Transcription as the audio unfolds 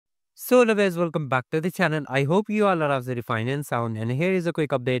So hello guys, welcome back to the channel. I hope you all are absolutely fine and sound, and here is a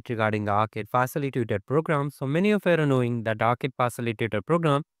quick update regarding the Arcade Facilitator program. So many of you are knowing that the Arcade Facilitator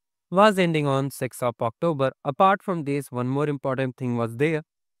program was ending on 6th of October. Apart from this, one more important thing was there,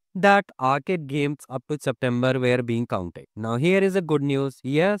 that arcade games up to September were being counted. Now here is a good news.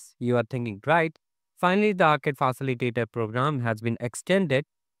 Yes, you are thinking right. Finally, the Arcade Facilitator program has been extended.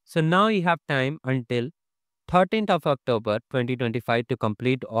 So now you have time until 13th of October 2025 to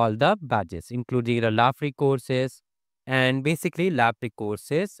complete all the badges, including the lab free courses and basically lab free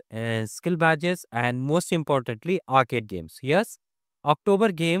courses and skill badges, and most importantly, arcade games. Yes,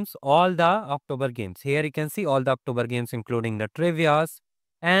 October games, all the October games. Here you can see all the October games, including the trivias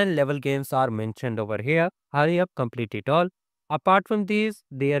and level games are mentioned over here. Hurry up, complete it all. Apart from these,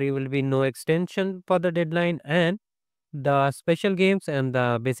 there will be no extension for the deadline, and the special games and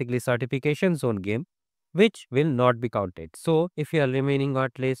the basically certification zone game which will not be counted. So if you are remaining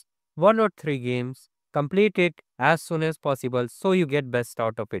at least 1 or 3 games, complete it as soon as possible so you get best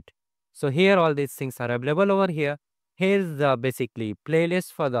out of it. So here all these things are available over here. Here's the basically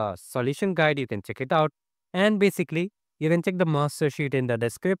playlist for the solution guide. You can check it out, and basically you can check the master sheet in the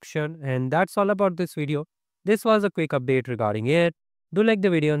description, and that's all about this video. This was a quick update regarding it. Do like the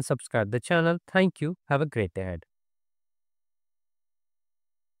video and subscribe the channel. Thank you. Have a great day ahead.